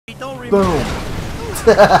Boom.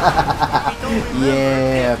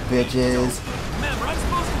 Yeah, bitches.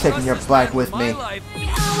 Taking your bike with me.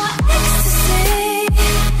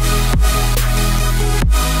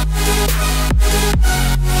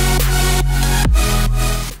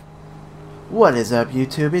 What is up,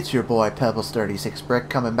 YouTube? It's your boy Pebbles36Brick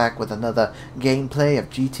coming back with another gameplay of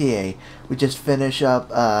GTA. We just finish up,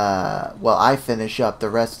 well, I finish up the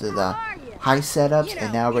rest of the heist setups,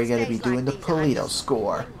 and now we're going to be doing the Paleto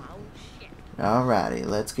score. Alrighty,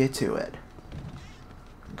 let's get to it.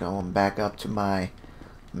 Going back up to my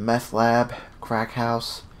meth lab, crack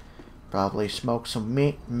house. Probably smoke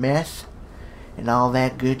some meth and all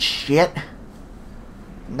that good shit.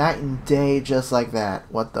 Night and day, just like that.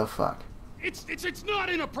 What the fuck? It's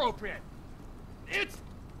not inappropriate.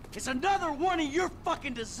 It's another one of your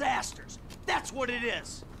fucking disasters. That's what it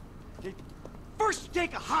is. First you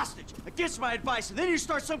take a hostage against my advice, and then you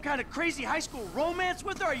start some kind of crazy high school romance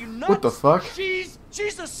with her. Are you nuts? What the fuck? She's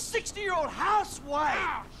a 60-year-old housewife.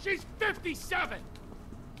 Ah, she's 57,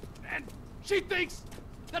 and she thinks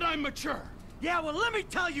that I'm mature. Yeah, well, let me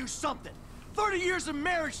tell you something. 30 years of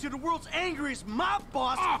marriage to the world's angriest mob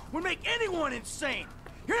boss would make anyone insane.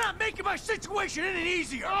 You're not making my situation any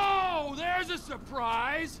easier. Oh, there's a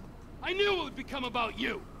surprise. I knew it would become about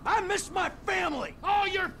you. I miss my family. Oh,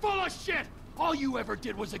 you're full of shit. All you ever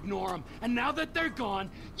did was ignore them, and now that they're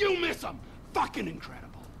gone, you miss them. Fucking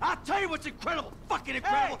incredible. I'll tell you what's incredible. Fucking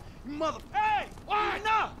incredible. Hey! You mother... Hey! What?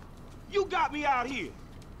 No! You got me out here.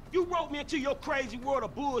 You wrote me into your crazy world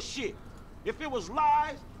of bullshit. If it was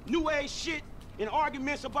lies, new age shit, and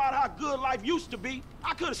arguments about how good life used to be,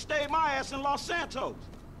 I could have stayed my ass in Los Santos.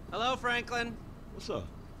 Hello, Franklin. What's up?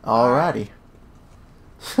 Alrighty.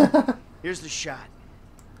 Here's the shot.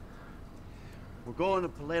 We're going to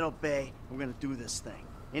Paleto Bay. We're gonna do this thing.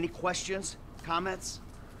 Any questions? Comments?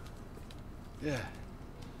 Yeah.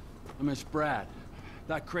 I miss Brad.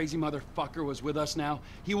 That crazy motherfucker was with us now.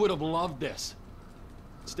 He would have loved this.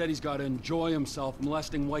 Instead, he's got to enjoy himself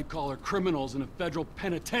molesting white-collar criminals in a federal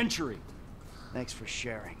penitentiary. Thanks for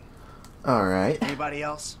sharing. Alright. Anybody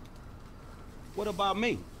else? What about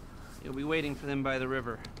me? You'll be waiting for them by the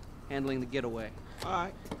river, handling the getaway. All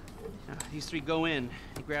right. Now, these three go in,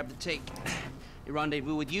 you grab the take. They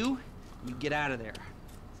rendezvous with you, you get out of there.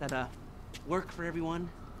 Does that, work for everyone?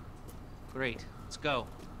 Great, let's go.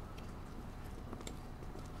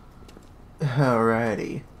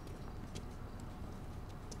 Alrighty.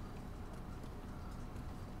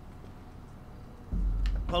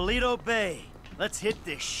 Paleto Bay. Let's hit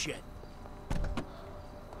this shit.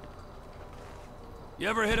 You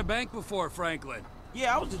ever hit a bank before, Franklin?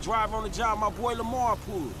 Yeah, I was the driver on the job my boy Lamar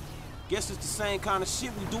pulled. Guess it's the same kind of shit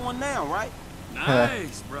we doing now, right?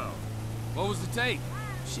 Nice, bro. What was the take?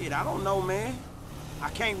 Shit, I don't know, man. I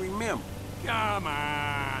can't remember. Come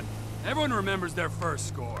on. Everyone remembers their first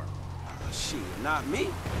score. Shit, not me.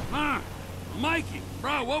 Mikey,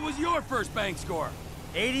 bro, what was your first bank score?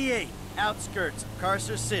 88, outskirts of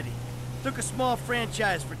Carcer City. Took a small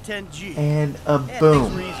franchise for 10G. And a Things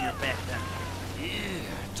boom. were easier back then. Yeah,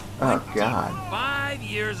 Oh god. 5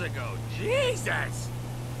 years ago. Jesus!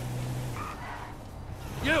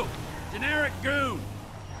 You, generic goon.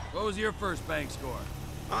 What was your first bank score?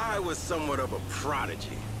 I was somewhat of a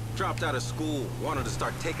prodigy. Dropped out of school, wanted to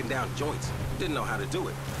start taking down joints. Didn't know how to do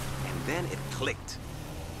it. And then it clicked.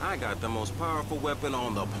 I got the most powerful weapon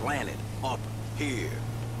on the planet. Up here.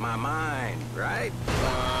 My mind, right?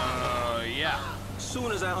 Yeah.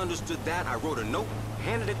 Soon as I understood that, I wrote a note,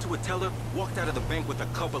 handed it to a teller, walked out of the bank with a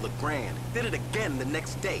couple of grand. Did it again the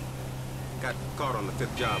next day. Got caught on the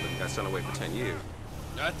 5th job and got sent away for 10 years.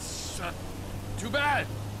 That's, too bad.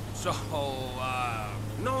 So,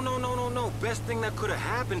 No. Best thing that could have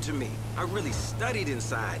happened to me. I really studied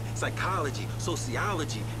inside. Psychology,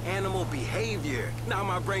 sociology, animal behavior. Now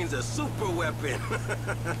my brain's a super weapon.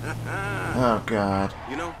 Oh god.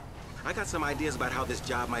 You know, I got some ideas about how this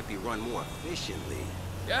job might be run more efficiently.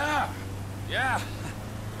 yeah.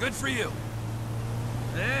 Good for you.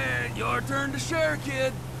 And your turn to share,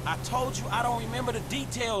 kid. I told you I don't remember the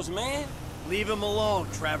details, man. Leave him alone,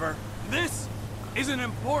 Trevor. This is an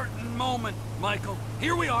important moment, Michael.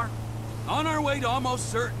 Here we are, on our way to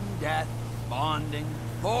almost certain death, bonding,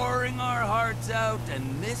 pouring our hearts out,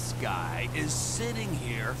 and this guy is sitting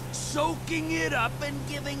here, soaking it up and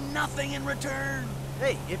giving nothing in return.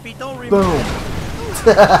 Hey, if he don't remember... Boom. If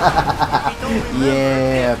he don't remember...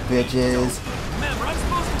 Yeah, bitches. Remember, I'm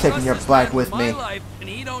supposed to Taking trust your this bike man with my me. life, and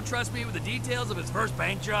he don't trust me with the details of his first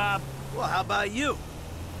bank job. Well, how about you?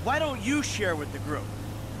 Why don't you share with the group?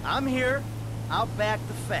 I'm here. I'll back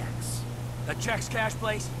the facts. The checks cash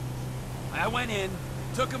place? I went in,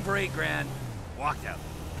 took him for $8 grand, walked out.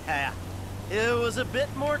 Yeah. It was a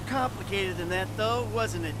bit more complicated than that, though,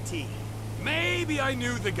 wasn't it, T? Maybe I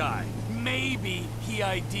knew the guy. Maybe he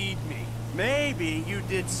ID'd me. Maybe you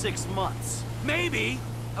did 6 months. Maybe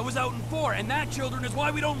I was out in 4, and that, children, is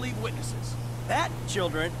why we don't leave witnesses. That,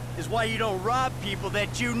 children, is why you don't rob people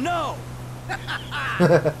that you know.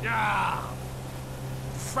 Yeah.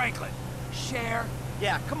 Franklin, share.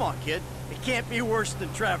 Yeah, come on, kid. It can't be worse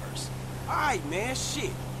than Trevor's. Alright, man,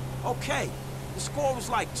 shit. Okay. The score was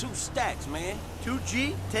like 2 stacks, man.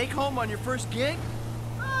 2G? Take home on your first gig?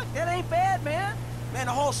 That ain't bad, man. Man,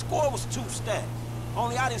 the whole score was 2 stacks.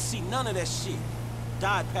 Only I didn't see none of that shit.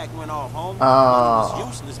 Die pack went off, homie. Oh. Money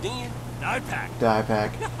was useless then. Die pack. Die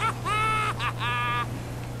pack.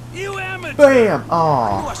 You amateur. Bam! I knew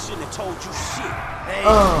Oh. I shouldn't have told you shit. Hey,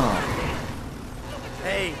 Oh.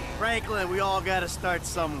 hey, Franklin, we all gotta start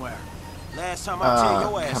somewhere. Last time I tell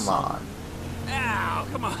your ass Come something. on. Ow,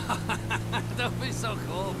 come on. Don't be so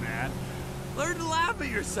cool, man. Learn to laugh at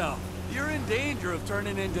yourself. You're in danger of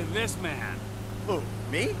turning into this man. Who,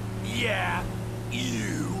 me? Yeah,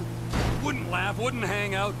 you. Wouldn't laugh, wouldn't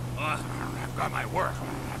hang out. I've got my work,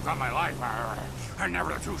 I've got my life, and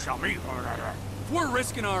never the two shall meet. If we're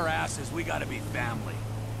risking our asses, we gotta be family.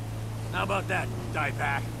 How about that, die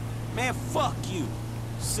pack? Man, fuck you.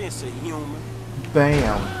 Sense of humor.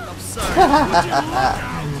 Bam. I'm sorry.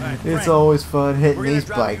 It's Frank, always fun hitting we're gonna these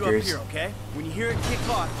drop you up bikers. here, okay? When you hear it kick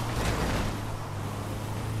off,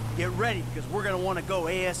 get ready, because we're gonna want to go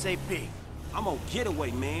ASAP. I'm on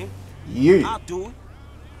getaway, man. Yeah. I'll do it.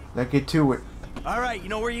 Let's get to it. All right, you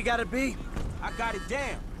know where you gotta be? I got it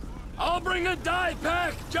down. I'll bring a die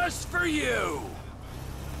pack just for you.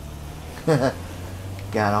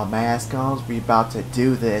 Got our mask on. We about to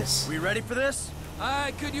do this. We ready for this?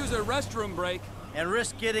 I could use a restroom break. And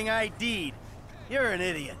risk getting ID'd. You're an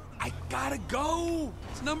idiot. I gotta go.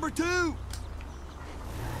 It's number 2.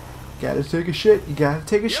 Gotta take a shit. You gotta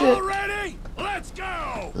take a shit. You ready? Let's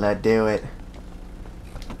go. Let's do it.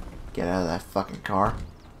 Get out of that fucking car.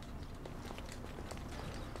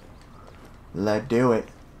 Let's do it.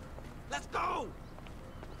 Let's go.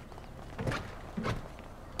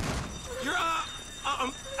 You're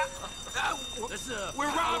This is a we're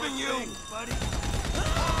robbing you. thing, buddy.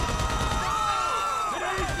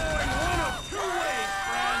 Today's going one of 2 ways,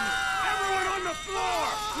 friends. Everyone on the floor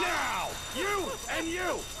now. You and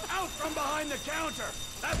you out from behind the counter.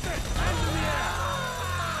 That's it. Hands in the air.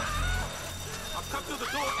 I'll come through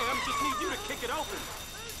the door, Em. Just need you to kick it open.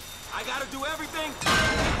 I gotta do everything.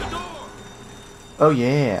 Kick the door. Oh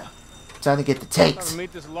yeah. Time to get the tapes. Ever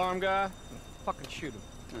meet this alarm guy? Fucking shoot him.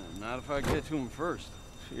 Not if I get to him first.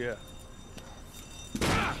 Yeah.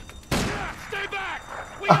 Stay back.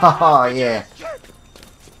 Oh yeah.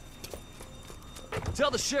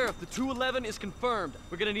 Tell the sheriff the 211 is confirmed.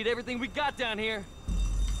 We're gonna need everything we got down here.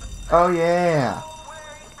 Oh yeah.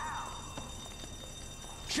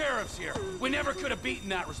 Sheriff's here. We never could have beaten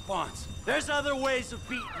that response. There's other ways of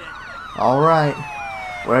beating it. All right.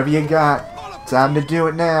 Whatever you got. Time to do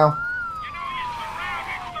it now. You know you're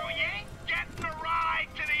surrounded, so you ain't getting a ride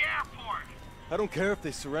to the airport. I don't care if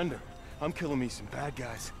they surrender. I'm killing me some bad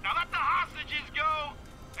guys. Now let the hostages go,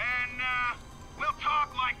 and we'll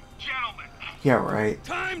talk like gentlemen. Yeah, right.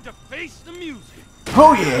 Time to face the music.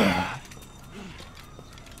 Oh yeah.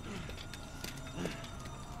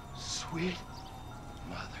 Sweet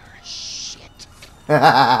mother shit.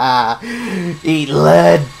 Eat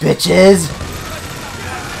lead, bitches.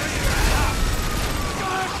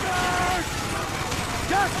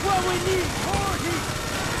 That's what we need. More heat.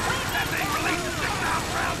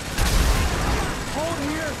 Hold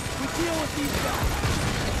here. We deal with these guys.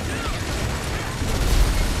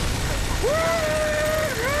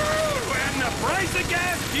 When the price of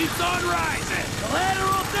gas keeps on rising.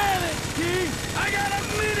 Collateral damage, T. I got a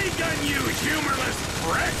minigun, you humorless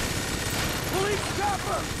prick. Police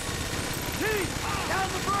chopper. T. Down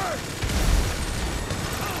the bird.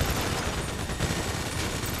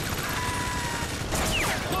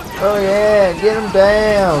 Oh yeah, get him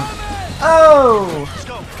down. Oh! Let's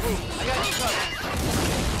go. I got you covered.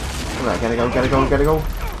 Alright, gotta go.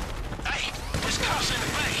 Hey, this car's in the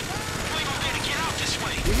bay. We ain't gonna be able to get out this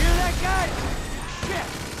way. You hear that, guy? Shit.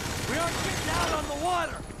 We aren't getting out on the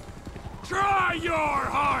water. Try your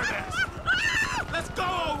hardest. Let's go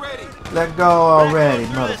already. Let go already,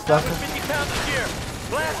 Through this stuff with motherfucker. 50 pounds of gear.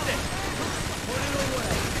 Blast it. Put it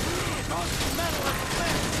away. Toss the metal at the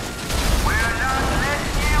fence. We're not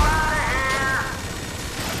letting you out of here.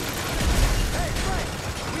 Hey, Frank.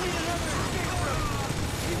 We need another escape route.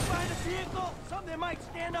 You find a vehicle? Something might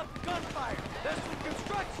stand up to gunfire. There's some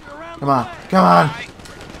construction around Come the on, way. come on.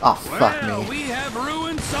 Oh fuck Well, me. we have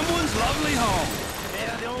ruined someone's lovely home.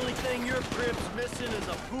 Yeah, the only thing your crib's missing is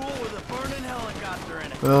a pool with a burning helicopter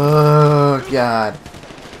in it. Oh, God.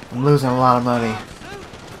 I'm losing a lot of money.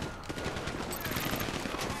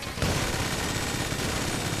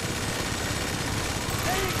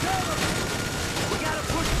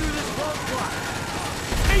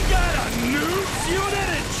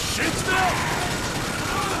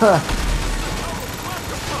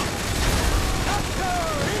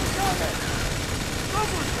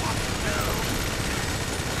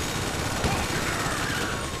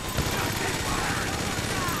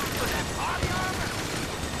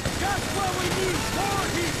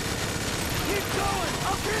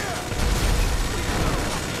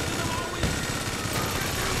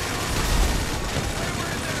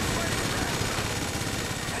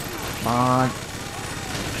 Come on.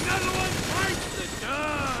 Another one bites the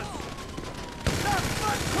dust.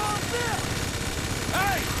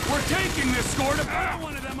 Hey, we're taking this score to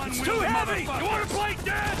one of them unwieldy Too heavy. motherfuckers. You want to play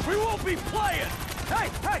dead? We won't be playing. Hey,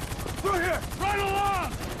 through here. Run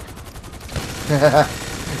along.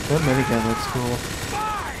 That minigun looks cool.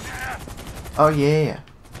 Fine. Oh, yeah.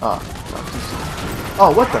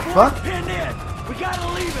 Oh, what the fuck? Pinned in. We gotta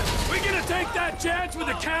leave him. We gonna take that chance with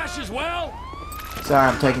the cash as well? Sorry,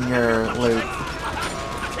 I'm taking your loot.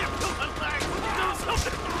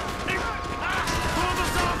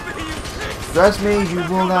 Trust me, you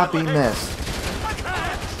will not be missed.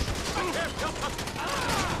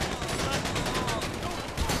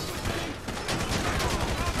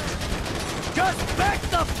 Just back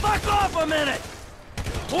the fuck off a minute.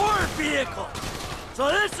 War vehicle. So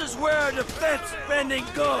this is where our defense spending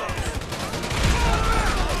goes.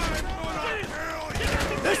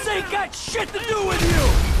 This ain't got shit to do with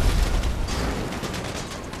you!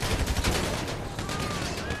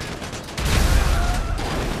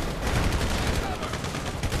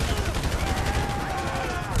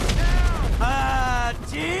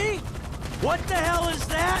 T? What the hell is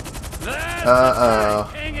that? That's Uh-oh.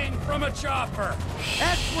 a tank hanging from a chopper.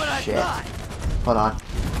 That's what I Shit. thought. Hold on.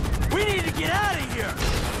 We need to get out of here.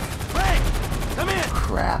 Frank, come in.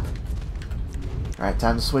 Crap. Alright,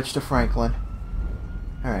 time to switch to Franklin.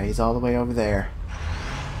 Alright, he's all the way over there.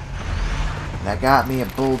 That got me a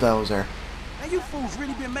bulldozer. Hey, you fools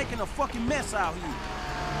really been making a fucking mess out here.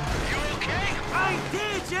 You okay? I ain't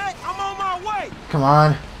dead yet. I'm on my way. Come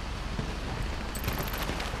on.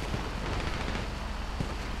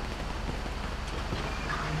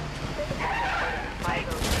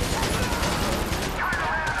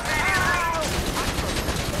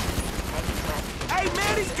 Hey,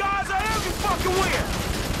 man, these guys are every fucking where.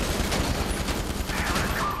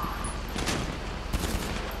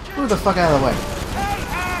 Move the fuck out of the way. Hey,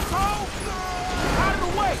 asshole! Out of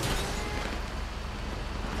the way!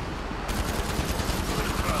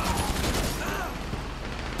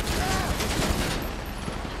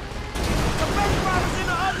 The bank robber's in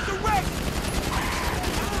the other direction!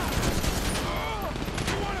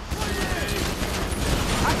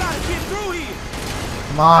 I gotta get through here!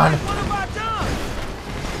 Come on. What have I done?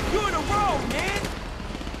 You're in the road, man!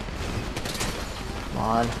 Come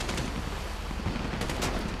on.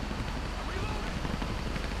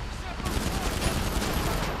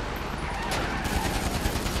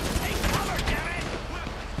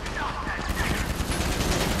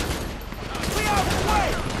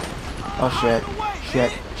 Oh shit.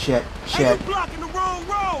 Shit. Shit. Hey, Shit. you blocking the wrong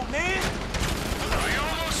road, man! We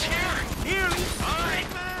almost here. Nearly. All right,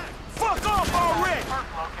 man. Fuck off already! Park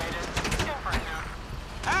located. Super soon.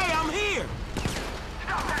 Hey, I'm here!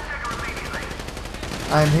 Stop that trigger immediately.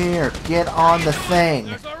 I'm here. Get on the thing.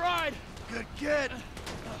 There's a ride. Good kid.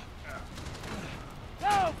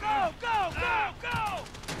 Go, go, go, go, go!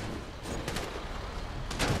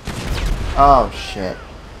 Oh shit.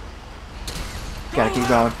 Gotta keep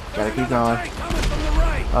going. Gotta keep going. Tank coming from the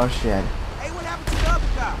right. Oh shit. Hey, what happened to the other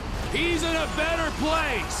guy? He's in a better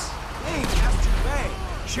place. Dang, that's too bad.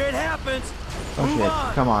 Shit happens. Oh Move shit.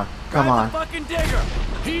 on. Come on. Come Grab on. the fucking digger.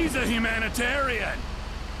 He's a humanitarian.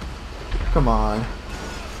 Come on.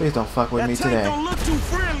 Please don't fuck with That me tank today. don't look too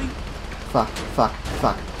friendly. Fuck. Fuck.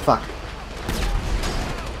 Fuck. Fuck.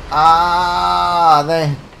 Ah,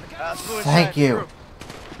 they. Thank you.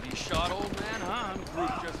 He shot old man, huh? I'm through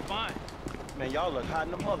just fine. Man, y'all look hot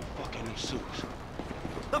in the motherfucker in these suits.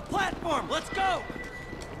 The platform. Let's go.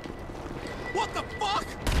 What the fuck?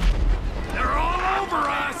 They're all over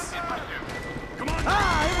us. Come on.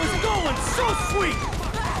 Ah, it was going so sweet.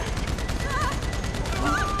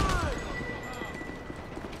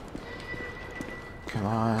 Come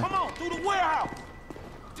on. Come on, through the warehouse.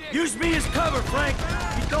 Use me as cover, Frank.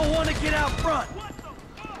 You don't want to get out front.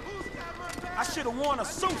 I should have worn a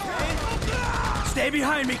suit, man. Stay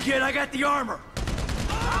behind me, kid. I got the armor.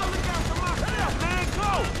 I'll look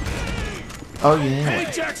Oh yeah.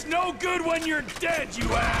 Paycheck's no good when you're dead,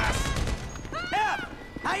 you ass! F,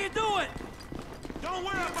 how you doing? Don't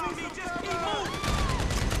worry about me, just keep moving.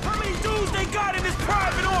 How many dudes they got in this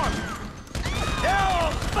private army? They're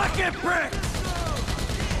all fucking pricks.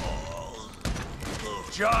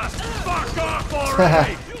 Just fuck off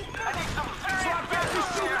already!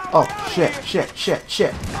 Oh shit, shit, shit,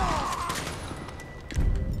 shit.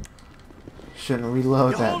 Shouldn't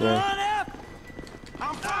reload that Hold there. on, F.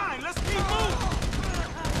 I'm fine, let's keep moving.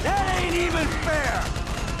 That ain't even fair.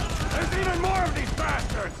 There's even more of these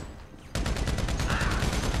bastards!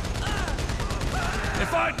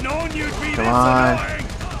 If I'd known you'd be Come this on. annoying!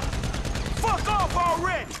 Fuck off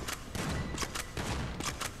already.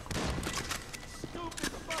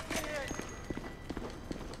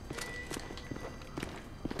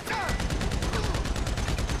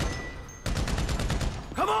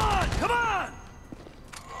 Come on, come on.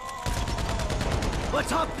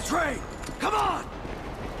 Let's hop the train. Come on.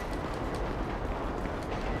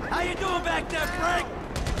 How you doing back there, Frank?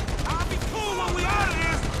 I'll be cool when we out of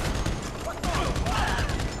this.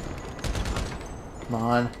 Come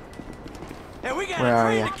on. Hey, we got Where a are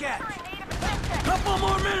train ya? to catch. Couple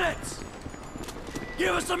more minutes.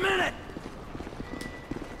 Give us a minute.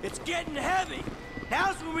 It's getting heavy.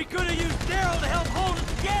 Now's when we could have used Daryl to help hold it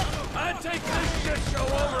together. I'd take this shit show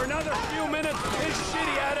over another few minutes of his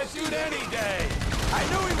shitty attitude any day! I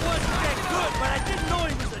knew he wasn't that good, but I didn't know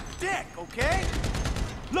he was a dick, okay?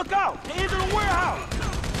 Look out, the end of the warehouse.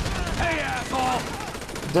 Hey, asshole!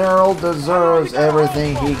 Daryl deserves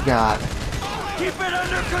everything he got. Keep it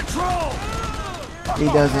under control. He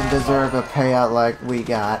doesn't deserve a payout like we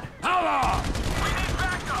got. How long?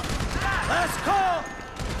 Last call.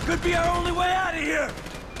 Could be our only way out of here.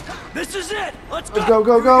 This is it. Let's go. Go,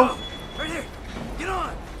 go, Here we go. Right here. Get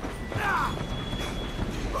on. Ah.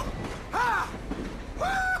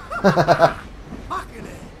 Ah. Fucking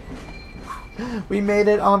it. We made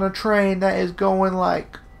it on a train that is going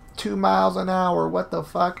like 2 miles an hour. What the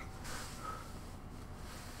fuck?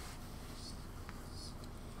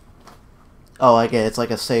 Oh, I get it. It's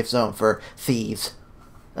like a safe zone for thieves.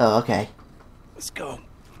 Oh, okay. Let's go.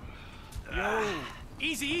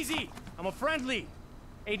 Easy, easy. I'm a friendly.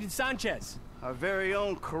 Agent Sanchez. Our very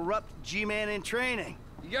own corrupt G-man in training.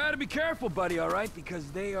 You gotta be careful, buddy, alright?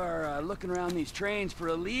 Because they are looking around these trains for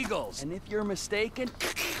illegals. And if you're mistaken,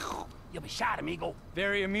 you'll be shot, amigo.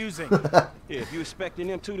 Very amusing. Yeah, if you expecting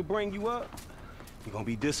them two to bring you up, you're gonna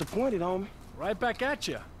be disappointed, homie. Right back at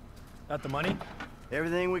you. Got the money?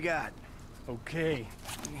 Everything we got. Okay.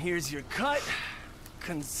 Here's your cut.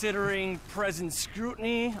 Considering present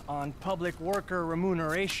scrutiny on public worker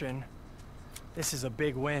remuneration, this is a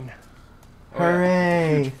big win.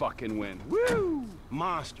 Hooray! Huge fucking win. Woo!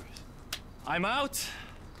 Monsters. I'm out.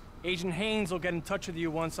 Agent Haynes will get in touch with you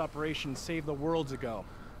once Operation Save the World's ago.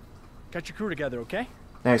 Get your crew together, okay?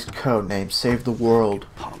 Nice code name. Save the world.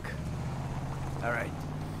 Punk. All right.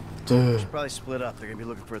 Dude. Probably split up. They're gonna be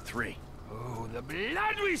looking for a 3. Oh, the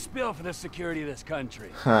blood we spill for the security of this country.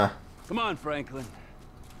 Huh. Come on, Franklin.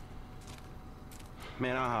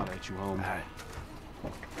 Man, I'll holler at you, homie.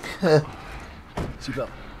 All right. Seatbelt.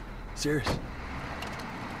 Serious.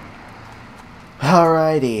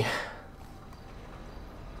 Alrighty.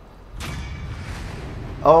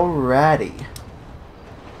 Alrighty.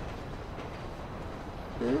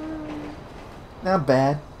 Not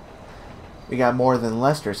bad. We got more than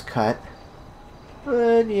Lester's cut.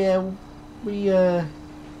 But yeah, we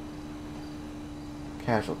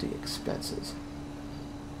casualty expenses.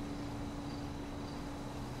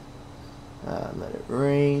 Let it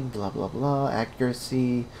rain, blah blah blah,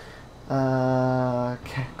 accuracy,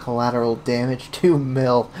 collateral damage, 2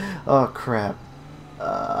 mil. Oh crap.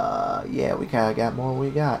 Yeah, we kinda got more we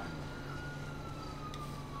got.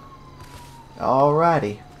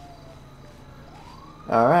 Alrighty.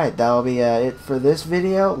 Alright, that'll be it for this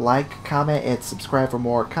video. Like, comment, and subscribe for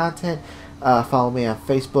more content. Follow me on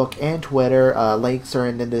Facebook and Twitter. Links are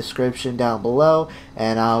in the description down below.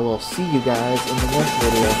 And I will see you guys in the next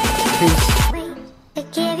video. Peace. I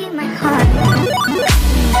gave you my heart.